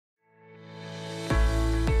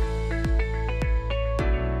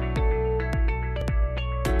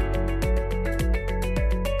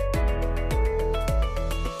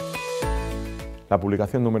La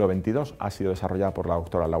publicación número 22 ha sido desarrollada por la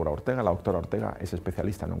doctora Laura Ortega. La doctora Ortega es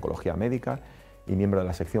especialista en oncología médica y miembro de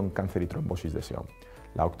la sección Cáncer y Trombosis de SEOM.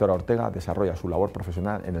 La doctora Ortega desarrolla su labor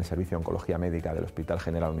profesional en el Servicio de Oncología Médica del Hospital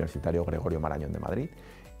General Universitario Gregorio Marañón de Madrid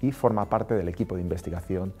y forma parte del equipo de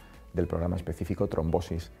investigación del programa específico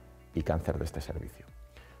Trombosis y Cáncer de este servicio.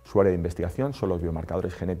 Su área de investigación son los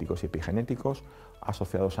biomarcadores genéticos y epigenéticos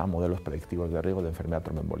asociados a modelos predictivos de riesgo de enfermedad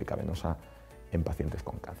tromboembólica venosa en pacientes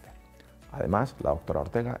con cáncer. Además, la doctora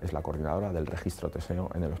Ortega es la coordinadora del registro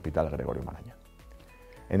TSEO en el Hospital Gregorio Marañón.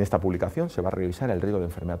 En esta publicación se va a revisar el riesgo de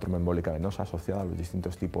enfermedad tromboembólica venosa asociada a los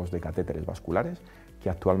distintos tipos de catéteres vasculares que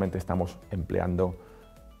actualmente estamos empleando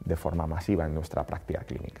de forma masiva en nuestra práctica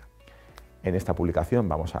clínica. En esta publicación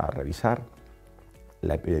vamos a revisar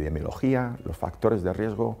la epidemiología, los factores de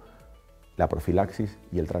riesgo, la profilaxis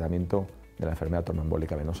y el tratamiento de la enfermedad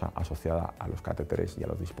tromboembólica venosa asociada a los catéteres y a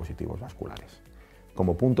los dispositivos vasculares.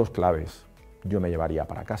 Como puntos claves, yo me llevaría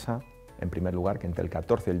para casa, en primer lugar, que entre el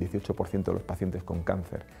 14 y el 18% de los pacientes con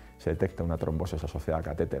cáncer se detecta una trombosis asociada a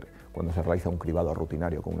catéter cuando se realiza un cribado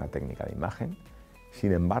rutinario con una técnica de imagen.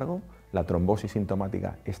 Sin embargo, la trombosis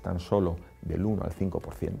sintomática es tan solo del 1 al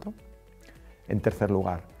 5%. En tercer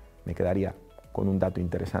lugar, me quedaría con un dato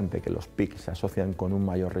interesante, que los PIC se asocian con un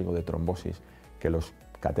mayor riesgo de trombosis que los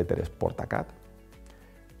catéteres porta-cat.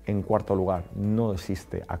 En cuarto lugar, no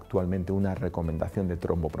existe actualmente una recomendación de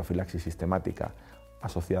tromboprofilaxis sistemática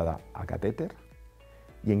asociada a catéter.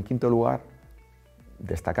 Y en quinto lugar,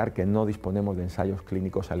 destacar que no disponemos de ensayos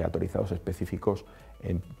clínicos aleatorizados específicos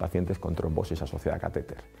en pacientes con trombosis asociada a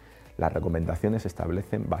catéter. Las recomendaciones se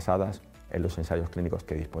establecen basadas en los ensayos clínicos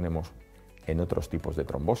que disponemos en otros tipos de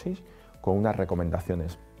trombosis, con unas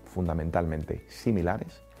recomendaciones fundamentalmente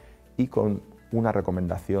similares y con una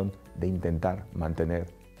recomendación de intentar mantener,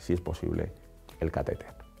 si es posible, el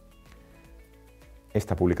catéter.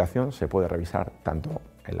 Esta publicación se puede revisar tanto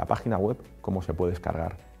en la página web como se puede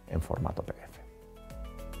descargar en formato PDF.